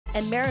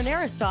and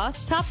marinara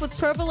sauce, topped with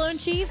provolone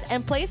cheese,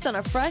 and placed on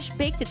a fresh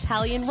baked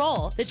Italian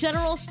roll. The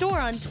General Store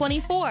on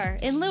 24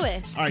 in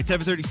Lewis. All right,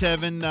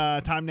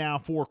 7:37. Time now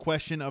for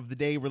question of the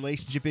day: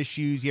 relationship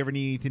issues. You ever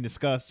need anything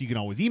discussed? You can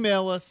always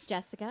email us.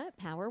 Jessica at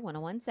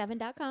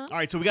power1017.com. All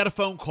right, so we got a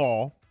phone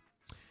call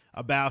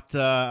about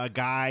a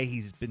guy.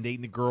 He's been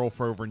dating a girl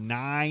for over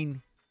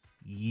 9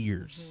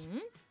 years.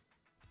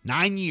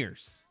 9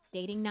 years.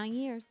 Dating 9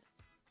 years.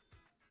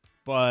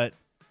 But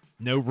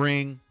no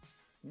ring.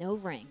 No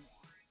ring.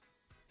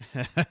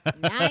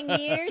 9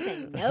 years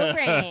and no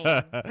ring.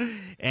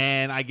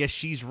 And I guess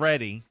she's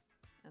ready.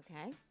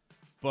 Okay.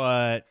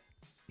 But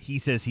he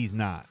says he's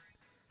not.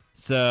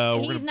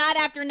 So he's not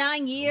after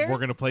 9 years? We're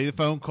going to play the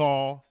phone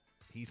call.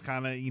 He's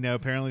kind of,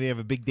 apparently they have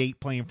a big date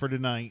planned for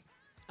tonight.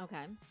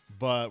 Okay.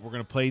 But we're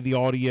going to play the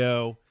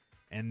audio,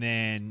 and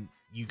then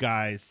you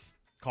guys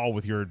call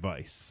with your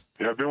advice.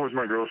 Yeah, I've been with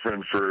my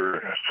girlfriend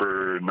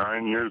for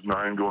 9 years,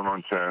 9 going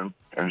on 10,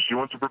 and she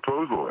wants a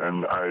proposal,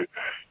 and I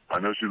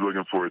know she's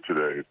looking for it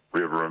today.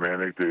 We have a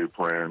romantic date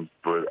planned,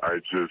 but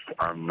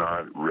I'm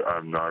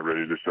not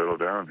ready to settle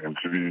down. And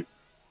to be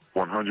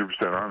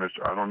 100% honest,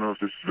 I don't know if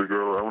this is the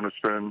girl I want to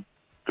spend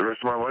the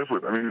rest of my life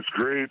with. I mean, it's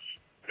great,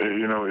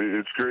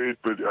 it's great,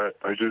 but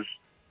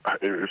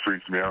it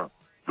freaks me out.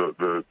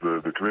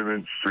 The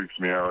commitment freaks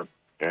me out.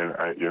 And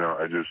I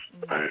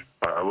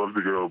love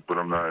the girl, but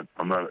I'm not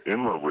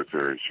in love with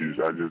her. She's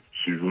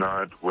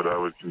not what I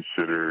would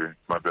consider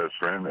my best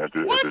friend at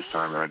this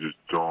time, and I just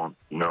don't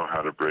know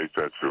how to break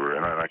that to her.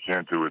 And I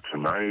can't do it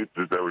tonight.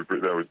 That would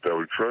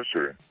crush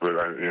her. But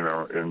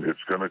and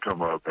it's gonna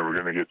come up, and we're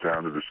gonna get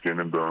down to the skin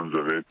and bones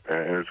of it,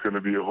 and it's gonna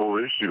be a whole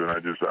issue. And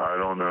I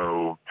don't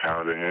know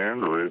how to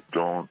handle it.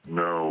 Don't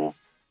know.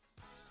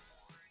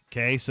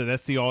 Okay, so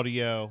that's the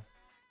audio.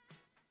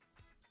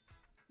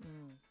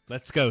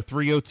 Let's go.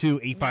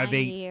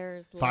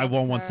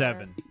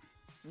 302-858-5117.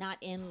 Not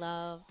in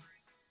love.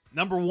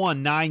 Number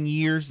one, 9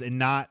 years and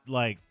not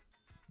like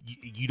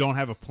you don't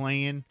have a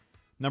plan.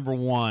 Number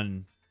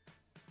one,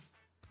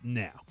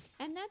 no.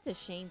 And that's a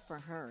shame for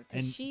her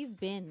because she's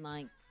been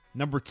like.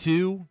 Number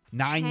two,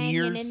 9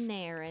 years. Hanging in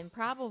there and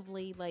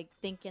probably like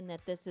thinking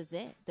that this is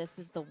it. This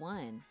is the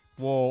one.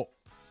 Well,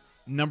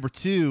 number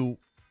two,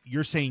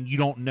 you're saying you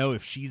don't know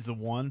if she's the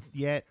one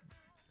yet?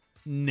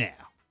 No.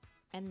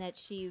 And that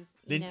she's,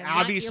 then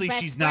not obviously your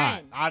best she's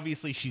friend. not.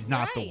 Obviously she's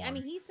not the one. I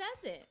mean, he says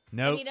it.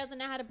 No. Nope. He doesn't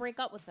know how to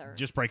break up with her.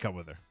 Just break up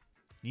with her.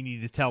 You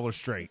need to tell her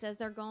straight. He says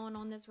they're going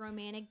on this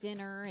romantic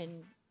dinner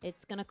and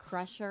it's going to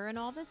crush her and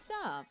all this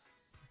stuff.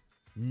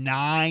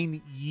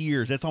 9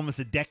 years. That's almost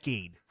a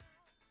decade.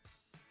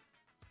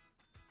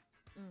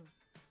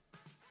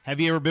 Have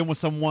you ever been with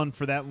someone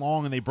for that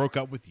long and they broke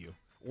up with you?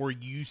 Or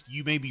you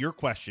maybe you're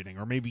questioning,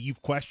 or maybe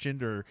you've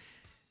questioned, or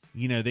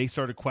they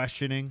started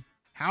questioning.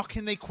 How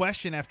can they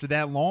question after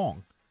that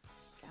long?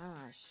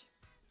 Gosh.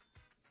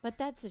 But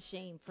that's a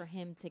shame for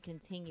him to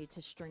continue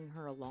to string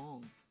her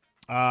along.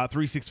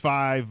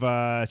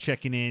 365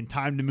 checking in.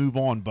 Time to move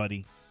on,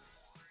 buddy.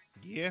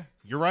 Yeah,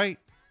 you're right.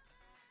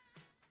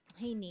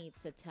 He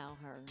needs to tell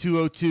her.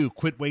 202,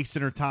 quit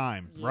wasting her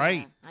time, yeah,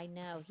 right? I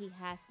know. He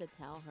has to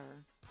tell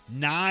her.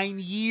 9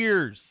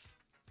 years.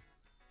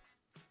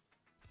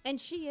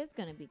 And she is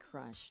going to be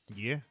crushed.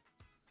 Yeah.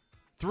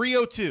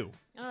 302.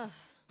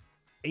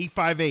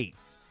 858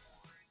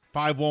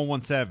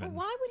 5117.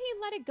 Why would he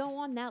let it go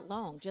on that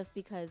long? Just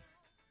because,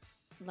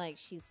 like,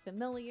 she's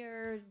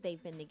familiar,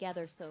 they've been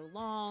together so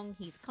long,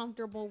 he's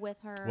comfortable with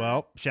her.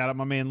 Well, shout out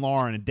my man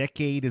Lauren. A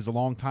decade is a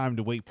long time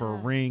to wait for a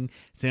ring.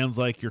 Sounds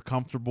like you're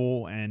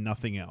comfortable and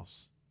nothing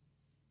else.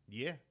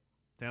 Yeah,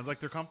 sounds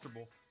like they're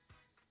comfortable.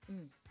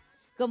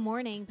 Good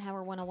morning,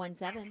 Power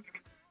 1017.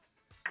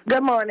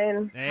 Good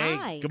morning. Hey,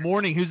 hi. Good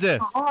morning. Who's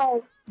this?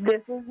 Hi,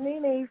 this is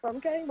Nene from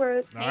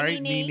Cambridge. All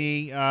right,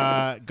 Nene.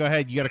 Go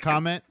ahead. You got a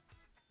comment?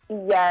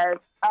 Yes,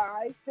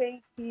 I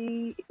think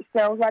he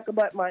sounds like a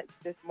butt munch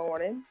this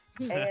morning.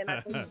 And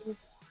I think he's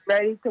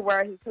ready to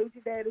wear his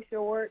hoochie daddy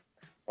shorts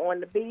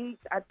on the beach.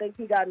 I think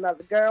he got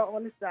another girl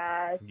on the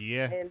side.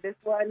 Yeah. And this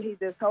one, he's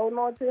just holding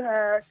on to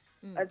her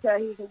until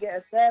he can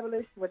get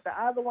established with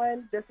the other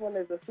one. This one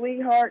is a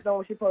sweetheart, doing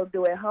what she's supposed to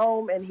do at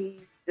home, and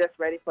he's just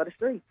ready for the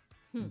street.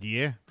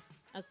 Yeah.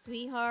 A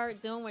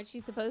sweetheart doing what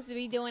she's supposed to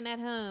be doing at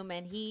home,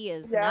 and he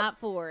is not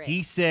for it.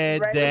 He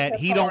said that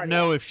he don't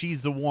know if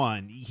she's the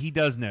one. He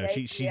does know.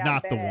 She's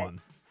not the one.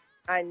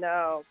 I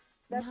know.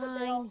 That's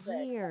 9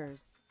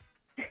 years.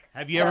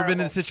 Have you ever been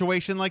in a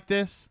situation like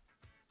this?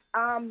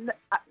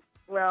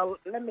 Well,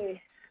 let me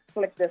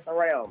flip this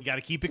around. You got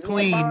to keep it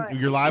clean.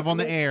 You're live on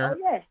the air.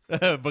 Oh,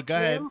 yeah. But go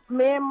ahead.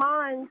 Me and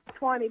mine's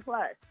 20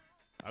 plus.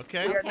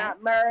 Okay. We're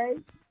not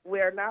married.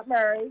 We're not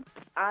married.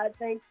 I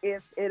think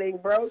if it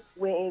ain't broke,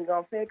 we ain't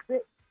going to fix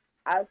it.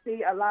 I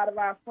see a lot of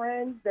our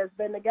friends that's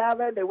been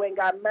together, they went and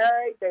got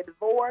married, they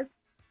divorced,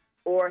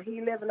 or he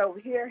living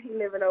over here, he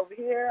living over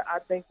here. I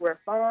think we're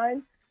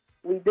fine.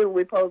 We do what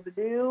we're supposed to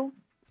do.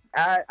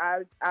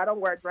 I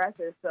don't wear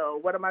dresses, so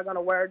what am I going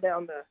to wear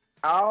down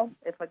all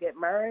if I get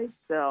married.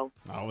 So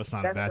Oh, it's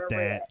not That's about where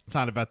we're that. at. It's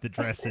not about the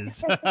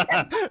dresses.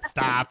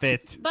 Stop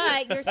it.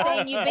 But you're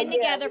saying you've been Yeah,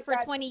 together we for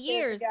got 20 to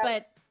years, get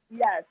together. but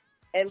yes,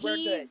 and we're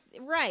good.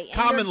 he's right. And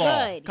Common you're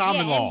law. good.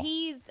 Common yeah, law. And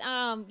he's,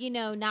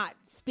 not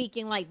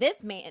speaking like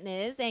this man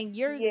is, and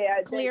you're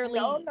Yeah, clearly.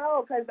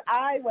 no, because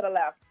I would have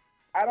left.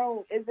 I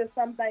don't. It's just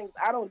some things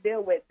I don't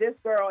deal with. This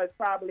girl is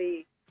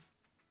probably,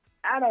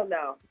 I don't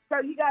know. So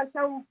you got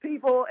some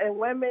people and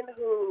women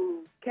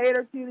who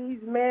cater to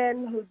these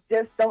men who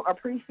just don't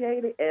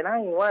appreciate it, and I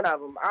ain't one of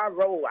them. I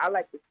roll. I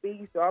like to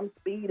speed, so I'm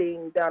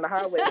speeding down the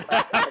highway.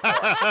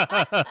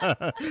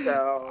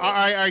 So All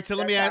right. So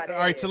let me that's ask. how it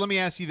All right. is. So let me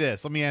ask you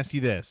this.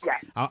 Yeah.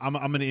 I'm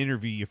going to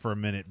interview you for a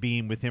minute,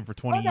 being with him for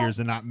 20 Okay. years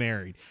and not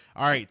married.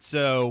 All right.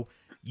 So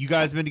you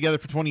guys been together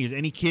for 20 years.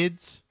 Any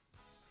kids?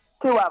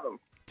 2 of them.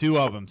 2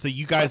 of them. So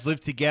you guys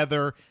live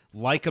together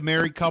like a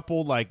married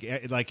couple. Like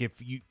if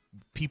you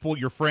people,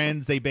 your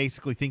friends, they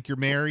basically think you're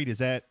married. Is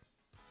that?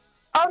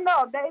 Oh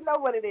no, they know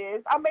what it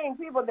is. I mean,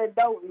 people that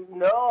don't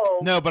know.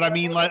 No, but I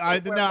mean, like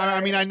I We're no, I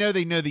married. mean, I know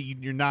they know that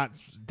you're not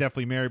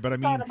definitely married, but I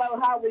mean, Talking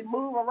about how we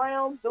move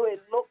around. Do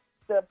it look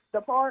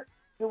the part?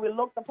 Do we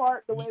look the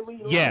part the way we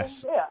look?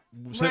 Yes. Yeah.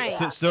 So, Right.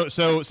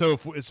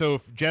 so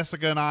if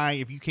Jessica and I,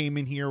 if you came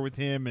in here with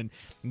him and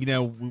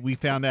we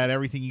found out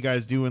everything you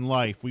guys do in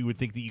life, we would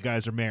think that you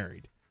guys are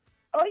married.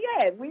 Oh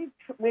yeah,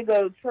 we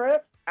go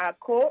trips. I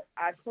cook.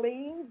 I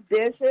clean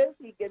dishes.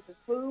 He gets his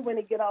food when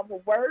he get off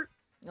of work.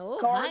 Oh,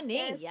 Cars honey,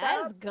 and yes,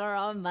 stuff.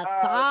 girl.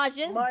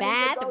 Massages, money to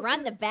bath, go run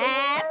to the the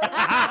bath.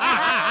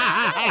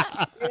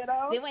 You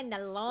know, Doing the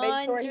make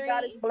laundry. sure he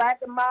got his black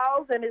and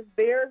miles and his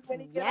beers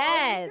when he get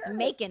Yes, home.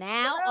 making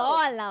out. Yeah. Oh,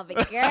 I love it,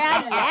 girl.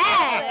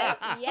 Yes,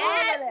 All of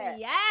yes, that.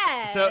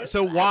 yes.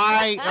 So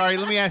why? All right,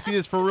 let me ask you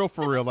this for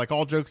real. Like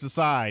all jokes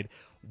aside,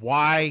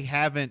 why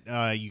haven't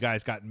you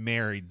guys gotten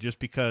married? Just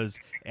because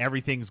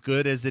everything's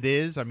good as it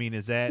is? I mean,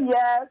 is that?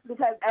 Yes,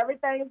 because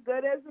everything's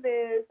good as it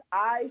is.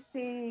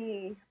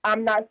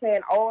 I'm not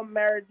saying all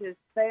marriages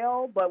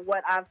fail, but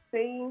what I've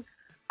seen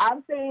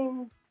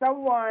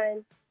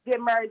someone get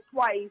married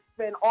twice,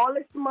 spend all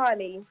this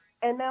money,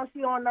 and now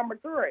she on number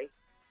 3.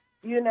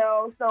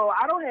 So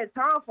I don't have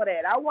time for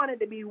that. I want it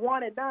to be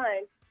one and done.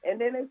 And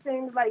then it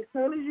seems like as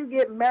soon as you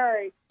get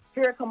married,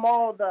 here come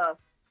all the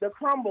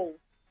crumbles,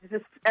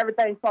 just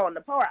everything falling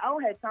apart. I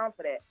don't have time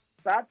for that.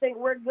 So I think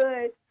we're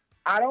good.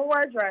 I don't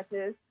wear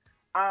dresses.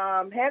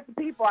 Half the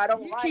people I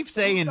don't You like. keep who's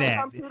saying gonna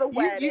that. come to the You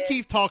wedding.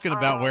 keep talking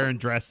about wearing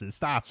dresses.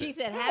 Stop She it.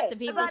 said half the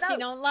people she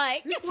don't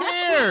like. Who Who's gonna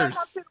cares?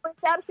 come to the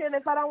reception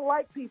if I don't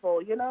like people?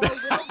 We're dealing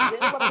with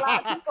a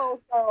lot of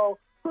people, so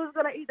who's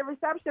gonna eat the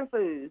reception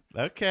food?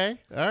 Okay.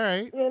 All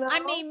right. I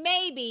mean,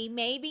 maybe.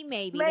 This is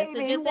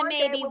Maybe just a one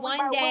day maybe. when One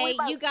when day,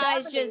 about you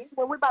guys 70, just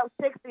when we're about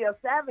 60 or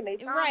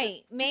 70,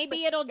 right.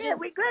 Maybe it'll Yeah, just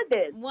we good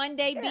then. one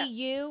day Yeah. be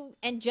you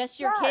and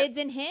just your Right. kids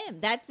and him.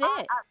 That's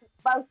it.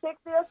 About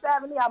 60 or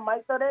 70, I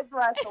might throw that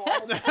dress on.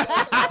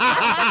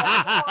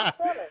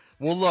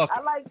 Well, look.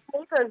 I like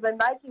sneakers and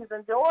Nikes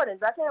and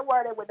Jordans. I can't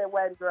wear that with that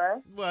wedding dress.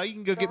 Well, you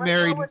can go So get let's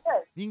married. go with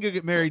that. You can go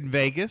get married in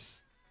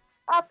Vegas.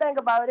 I'll think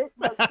about it.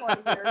 About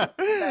 20 years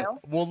now.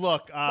 Well,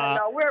 look. But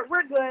no,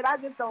 we're good. I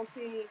just don't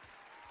see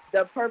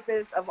the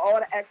purpose of all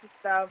the extra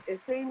stuff. It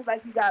seems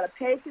like you got to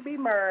pay to be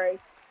married.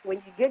 When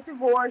you get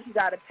divorced, you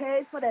got to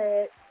pay for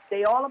that.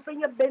 They all up in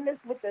your business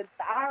with the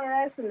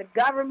IRS and the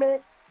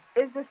government.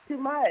 It's just too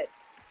much.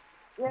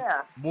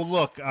 Yeah. Well,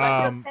 look.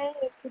 Like you're paying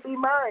to be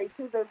married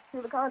to the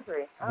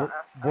country.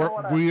 We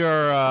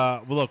are.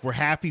 Well, look. We're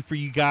happy for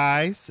you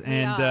guys, We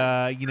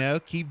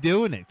and keep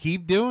doing it.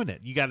 Keep doing it.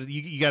 You got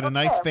a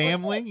nice Okay,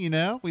 family.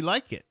 We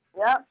like it.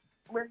 Yep,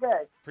 we're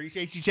good.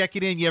 Appreciate you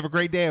checking in. You have a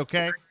great day.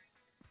 Okay.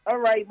 All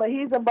right, but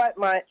he's a butt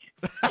munch.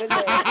 Good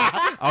day.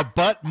 A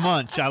butt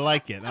munch. I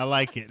like it.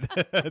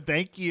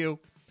 Thank you.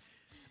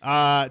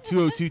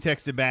 202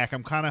 texted back.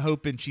 I'm kind of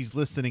hoping she's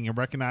listening and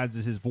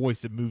recognizes his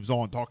voice and moves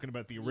on, talking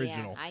about the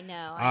original. Yeah, I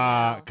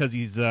know. Because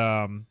he's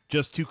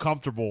just too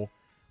comfortable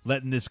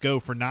letting this go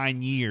for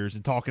 9 years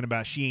and talking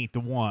about she ain't the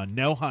one.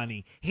 No,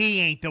 honey, he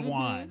ain't the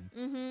one.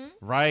 Mm-hmm.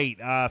 Right.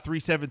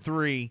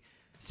 373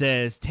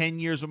 says 10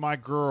 years with my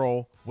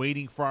girl,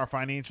 waiting for our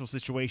financial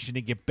situation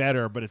to get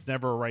better, but it's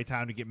never a right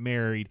time to get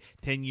married.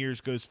 10 years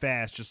goes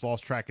fast. Just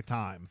lost track of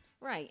time.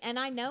 Right. And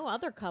I know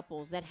other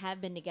couples that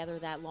have been together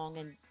that long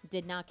and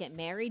did not get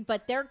married,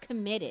 but they're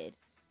committed.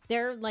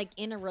 They're like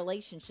in a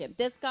relationship.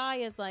 This guy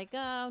is like,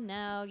 oh,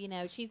 no,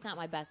 she's not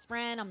my best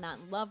friend. I'm not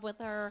in love with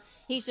her.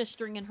 He's just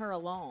stringing her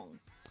along.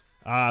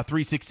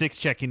 366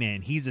 checking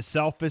in. He's a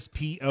selfish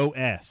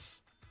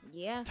POS.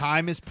 Yeah.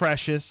 Time is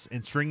precious,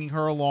 and stringing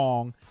her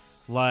along,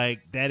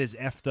 that is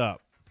effed up.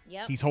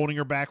 Yep. He's holding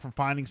her back from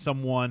finding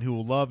someone who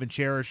will love and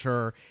cherish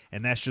her,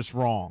 and that's just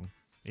wrong.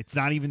 It's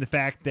not even the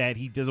fact that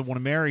he doesn't want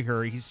to marry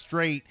her. He's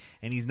straight,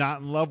 and he's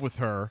not in love with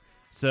her.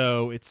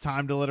 So it's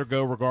time to let her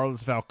go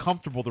regardless of how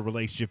comfortable the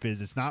relationship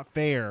is. It's not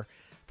fair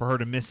for her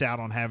to miss out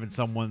on having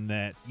someone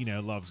that,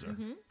 loves her.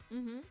 Mm-hmm.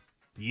 Mm-hmm.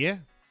 Yeah.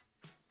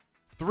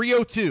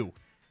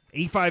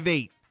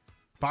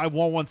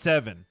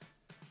 302-858-5117.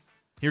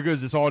 Here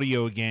goes this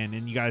audio again,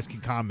 and you guys can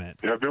comment.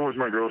 Yeah, I've been with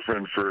my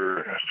girlfriend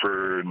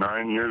for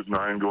 9 years,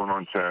 9 going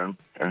on 10,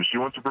 and she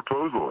wants a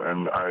proposal,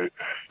 and I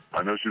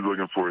know she's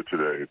looking for it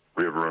today.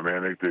 We have a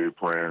romantic date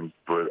planned,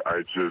 but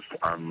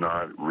I'm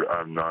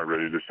not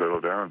ready to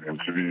settle down. And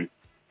to be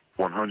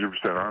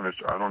 100%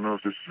 honest, I don't know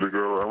if this is the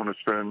girl I want to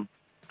spend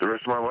the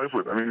rest of my life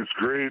with. I mean, it's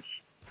great,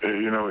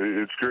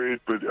 it's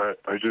great, but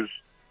it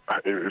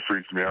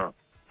freaks me out.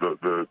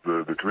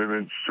 The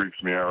commitment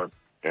freaks me out,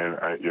 and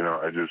I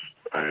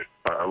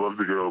love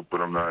the girl,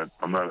 but I'm not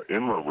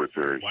in love with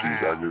her.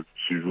 Wow.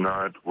 She's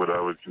not what I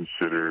would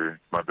consider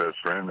my best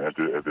friend at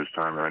this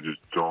time, and I just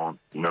don't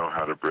know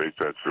how to break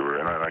that to her.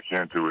 And I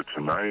can't do it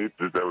tonight.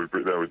 That would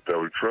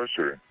crush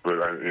her.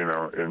 But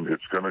and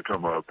it's gonna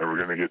come up, and we're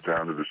gonna get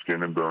down to the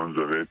skin and bones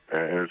of it,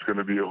 and it's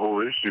gonna be a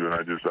whole issue. And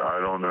I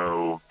don't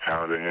know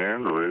how to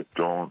handle it.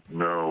 Don't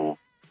know.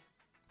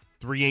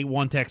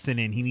 381 texting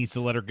in. He needs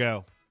to let her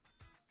go.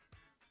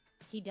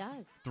 He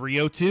does.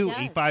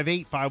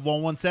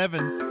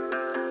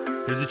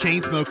 302-858-5117. There's the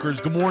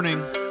Chainsmokers. Good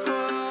morning.